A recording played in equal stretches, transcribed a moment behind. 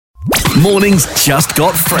Mornings just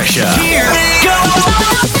got fresher. Here we go.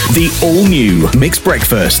 The all-new Mixed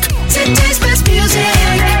Breakfast. Today's best music.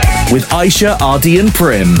 With Aisha, RD and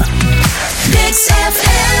Prem. Mix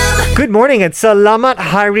FM. Good morning and Selamat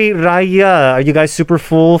Hari Raya. Are you guys super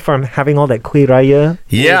full from having all that Kuih Raya?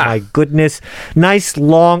 Yeah. Oh my goodness. Nice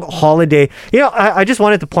long holiday. You know, I just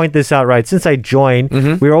wanted to point this out, right? Since I joined,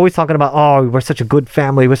 we were always talking about, oh, we're such a good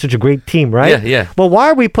family. We're such a great team, right? Yeah. But why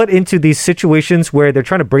are we put into these situations where they're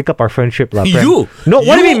trying to break up our friendship, Prem? You? No,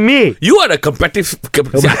 what do you mean me? You are a competitive...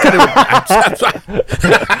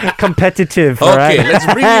 Competitive, Okay, right? let's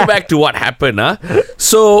bring you back to what happened.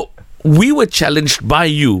 So... we were challenged by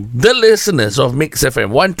you, the listeners of Mix FM.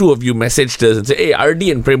 Two of you messaged us and said, hey, RD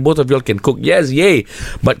and Prem, both of y'all can cook. Yes, yay.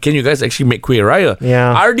 But can you guys actually make Kuih Raya?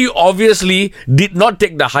 Yeah. RD obviously did not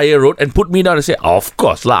take the higher road and put me down and say, of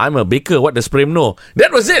course, I'm a baker. What does Prem know?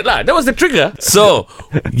 That was it. That was the trigger. So,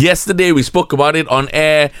 yesterday we spoke about it on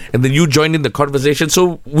air and then you joined in the conversation.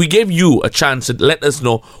 So, we gave you a chance to let us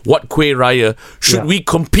know what Kuih Raya should we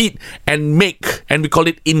compete and make. And we call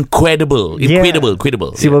it In-Kuihdable.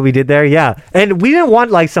 In-Kuihdable. See what we did there? Yeah. And we didn't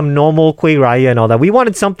want like some normal Kuih Raya and all that. We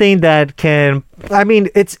wanted something that can, I mean,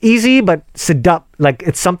 it's easy but sedap. Like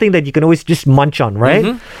it's something that you can always just munch on,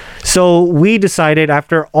 right? So we decided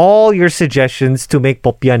after all your suggestions to make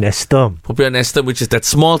Popia Nestum. Popia Nestum, which is that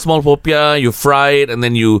small popia. You fry it and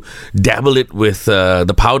then you dabble it with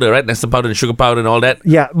the powder, right? Nestum powder and sugar powder and all that.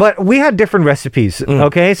 Yeah, but we had different recipes,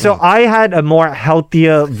 okay? So I had a more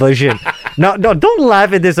healthier version. No, don't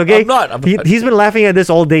laugh at this, okay? I'm not. He's been laughing at this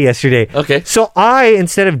all day yesterday. Okay. So I,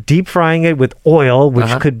 instead of deep frying it with oil,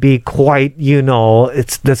 which could be quite,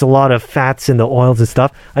 there's a lot of fats in the oils and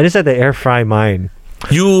stuff, I just had to air fry mine.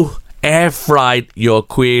 You air fried your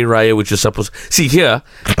Kuih Raya, which you're supposed... See,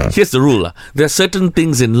 here's the rule. There are certain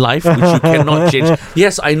things in life which you cannot change.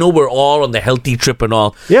 Yes, I know we're all on the healthy trip and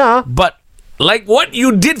all. Yeah. But like what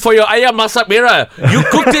you did for your ayam masak merah, you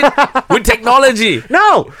cooked it with technology.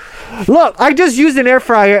 No! Look, I just used an air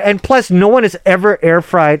fryer, and plus, no one has ever air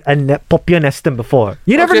fried a Popia Nestum before.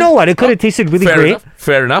 You never know what. It could have tasted really great.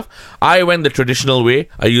 Fair enough. I went the traditional way.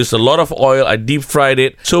 I used a lot of oil. I deep fried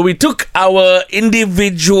it. So we took our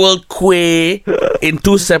individual kuih in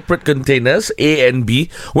two separate containers, A and B,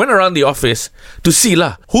 went around the office to see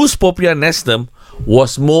whose Popia Nestum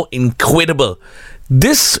was more incredible.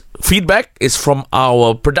 This feedback is from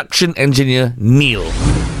our production engineer, Neil.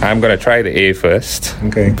 I'm going to try the A first.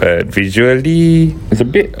 Okay. But visually, it's a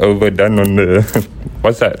bit overdone on the...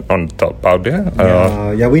 What's that on top? Powder?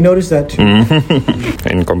 Yeah, we noticed that too.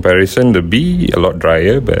 In comparison, the B, a lot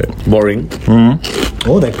drier, but... Boring.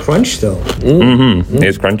 Oh, that crunch though.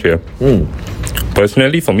 It's crunchier.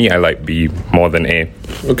 Personally, for me, I like B more than A.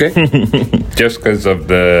 Okay. Just because of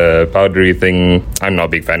the powdery thing, I'm not a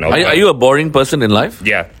big fan of it. Are you a boring person in life?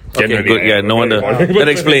 Yeah. Okay, Generally, good. Yeah, no wonder. That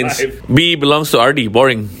explains. B. B belongs to RD.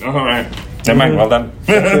 Boring. Alright. Never mind, well done.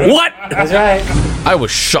 What? That's right. I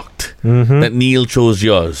was shocked that Neil chose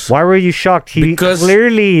yours. Why were you shocked? He Because-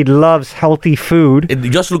 clearly loves healthy food. It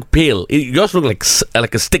just looked pale. It just looked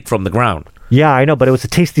like a stick from the ground. Yeah, I know, but it was a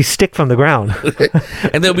tasty stick from the ground.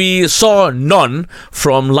 And then we saw none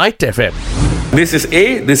from Light FM. This is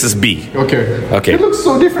A, this is B. Okay. Okay. It looks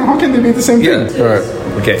so different. How can they be the same thing? Yeah. Alright.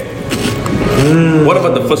 Okay. What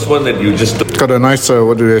about the first one that you just took? It's got a nice,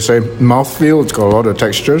 what do they say, mouthfeel. It's got a lot of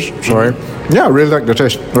textures. Sorry. Yeah, I really like the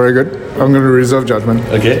taste. Very good. I'm going to reserve judgment.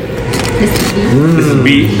 Okay. This is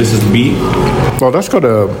B. This is B. Well, that's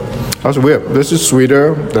weird. This is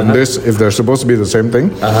sweeter than this, if they're supposed to be the same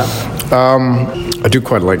thing. I do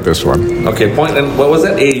quite like this one. Okay, point. And what was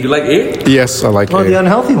that? A. You like A? Yes, I like Oh, it. the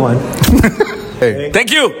unhealthy one. Hey.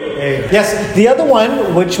 Thank you. Yes, the other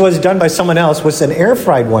one, which was done by someone else, was an air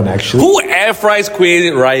fried one actually. Who air fries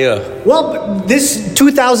Kuih Raya? Well, this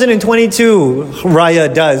 2022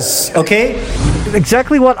 Raya does, okay?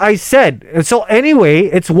 Exactly what I said. So anyway,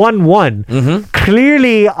 it's 1-1.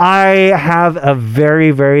 Clearly, I have a very,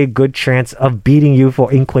 very good chance of beating you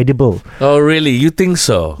for In-Kuihdable. Oh, really? You think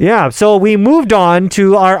so? Yeah, so we moved on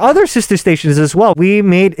to our other sister stations as well. We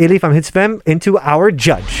made Elifam Hits Fem into our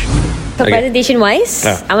judge. So presentation wise,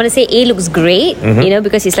 I want to say A looks great,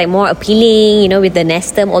 because it's like more appealing, with the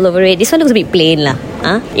Nestum all over it. This one looks a bit plain lah.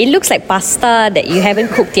 It looks like pasta that you haven't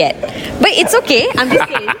cooked yet. But it's okay, I'm just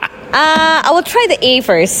saying. I will try the A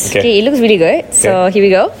first. Okay, it looks really good. So here we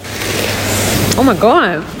go. Oh my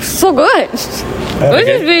god, so good. This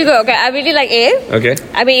is really good. Okay, I really like A. Okay.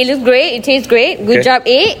 I mean, it looks great. It tastes great. Good job,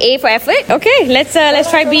 A. A for effort. Okay, let's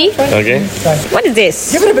try B. Okay. What is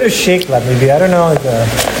this? Give it a bit of shake, maybe. I don't know.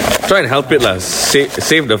 Try and help it lah.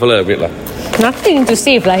 Save the fella a bit lah. Nothing to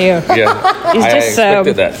save lah here. Yeah. It's I just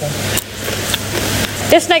expected that.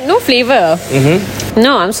 There's like no flavor.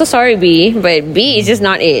 No, I'm so sorry, B, but B is just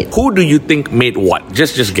not it. Who do you think made what?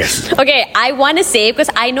 Just guess. Okay, I want to say because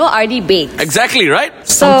I know RD bakes. Exactly, right?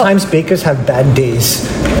 So, Sometimes bakers have bad days.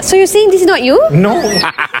 so you're saying this is not you? No.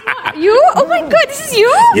 You? Oh my god, this is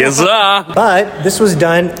you? Yes, sir. But this was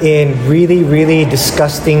done in really, really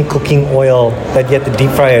disgusting cooking oil that you have to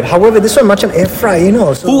deep fry it. However, this one much air fry, you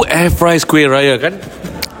know. So Who air fries kuih raya kan?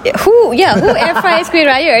 Who air fries kuih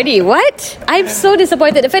raya already? What? I'm so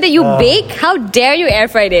disappointed. The fact that you bake, how dare you air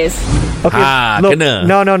fry this? Okay, look, kena.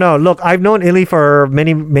 no. Look, I've known Illy for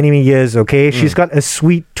many years, okay? She's got a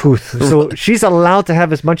sweet tooth. So she's allowed to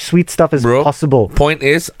have as much sweet stuff as possible. Point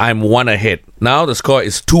is, I'm 1 ahead. Now the score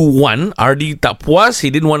is 2-1. RD tak puas. He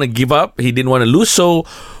didn't want to give up. He didn't want to lose. So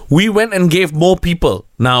we went and gave more people.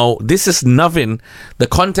 Now, this is Navin, the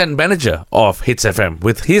content manager of Hits FM,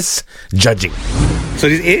 with his judging. So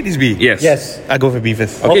this A, this B? Yes. I go for B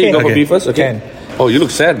first. Okay, you go for B first? Okay. Oh, you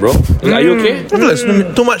look sad, bro. Are you okay? Too much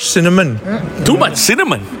cinnamon. Too much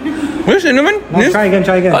cinnamon. Where's cinnamon? Try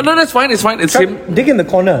again. Oh, no, that's fine. It's fine. It's him. Dig in the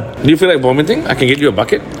corner. Do you feel like vomiting? I can get you a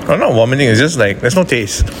bucket. I'm not vomiting. It's just like there's no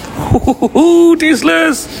taste. Ooh,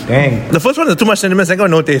 tasteless. Dang. The first one is too much cinnamon. Second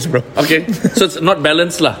one, no taste, bro. Okay, so it's not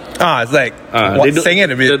balanced lah. It's like They don't- saying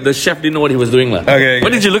it a bit. The chef didn't know what he was doing lah. Okay.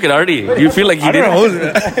 What did you look at RD? Do you feel like he I did? don't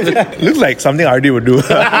know. Looks like something RD would do.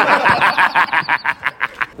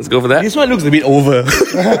 Let's go for that. This one looks a bit overdone.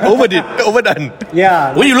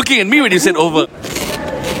 Yeah. Were you looking at me when you said over?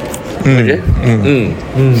 Okay.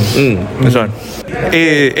 This one.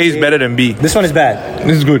 A is better than B. This one is bad.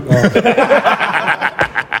 This is good.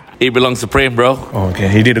 A belongs to Prem, bro. Okay,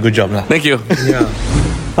 he did a good job lah. Thank you.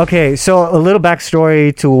 Okay, so a little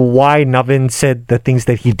backstory to why Navin said the things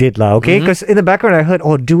that he did, lah. Okay, because in the background I heard,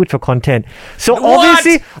 do it for content. So What?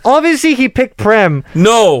 obviously he picked Prem.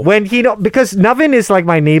 No. When because Navin is like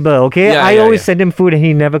my neighbor. Okay, Yeah, I yeah, always yeah. send him food and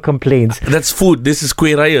he never complains. That's food. This is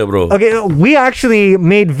kuih raya, bro. Okay, we actually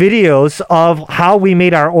made videos of how we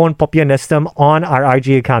made our own Popia Nestum on our IG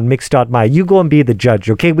account, mix.my. You go and be the judge,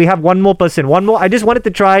 okay? We have one more person. I just wanted to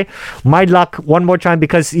try my luck one more time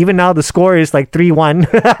because even now the score is like 3-1.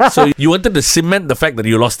 So you wanted to cement the fact that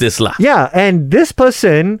you lost this lah. Yeah, and this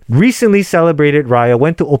person recently celebrated Raya,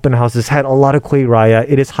 went to open houses, had a lot of kuih Raya.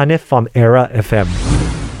 It is Hanif from Era FM.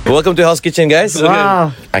 Welcome to House Kitchen, guys.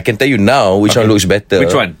 Wow. I can tell you now which one looks better.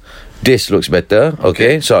 Which one? This looks better.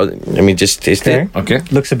 Okay. So, let me just taste it. Okay.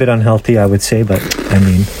 Looks a bit unhealthy, I would say, but I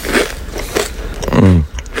mean...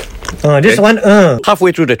 Just one.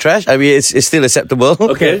 Halfway through the trash. I mean, it's still acceptable.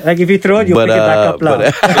 Okay. Like if you throw it, you pick it back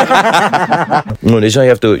up. No, this one you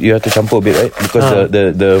have to campur a bit, right? Because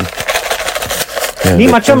the Ni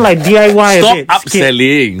macam like DIY a Stop bit.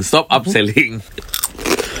 upselling. Stop upselling.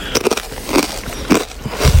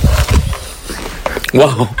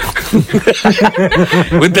 Wow.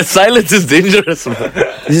 With the silence is dangerous.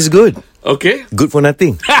 this is good. Okay. Good for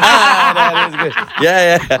nothing. That's good.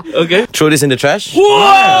 Yeah. Okay. Throw this in the trash.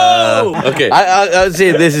 Whoa. Okay. I'll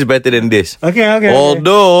say this is better than this. Okay.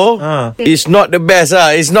 Although it's not the best.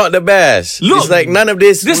 It's not the best. Look, it's like none of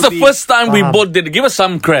this. This is the first time we both did it. Give us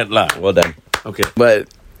some credit lah. Well done. Okay. But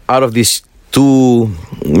out of these two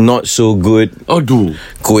not so good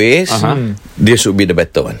kuihs, this would be the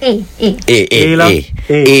better one. A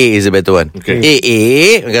is the better one. Okay.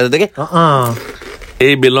 A. Okay.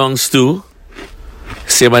 A belongs to...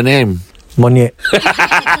 Say my name. Monyet.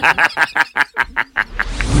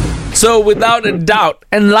 So without a doubt,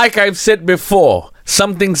 and like I've said before,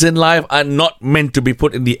 some things in life are not meant to be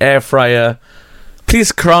put in the air fryer.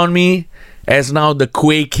 Please crown me as now the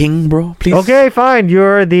kuih king, bro. Please. Okay, fine.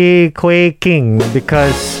 You're the kuih king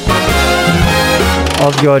because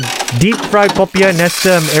of your deep fried Popia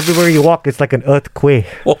Nestum. Everywhere you walk, it's like an earth kuih.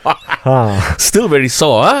 Still very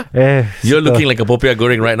sore, huh? You're looking like a Popia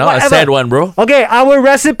goreng right now. Whatever. A sad one, bro. Okay, our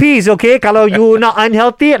recipes, okay? Kalau you not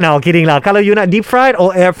unhealthy, no, kidding lah. Kalau you not deep fried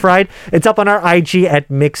or air fried, it's up on our IG at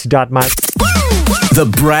mix.my. The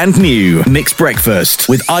brand new Mixed Breakfast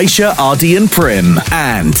with Aisha, RD and Prim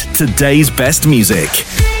and today's best music.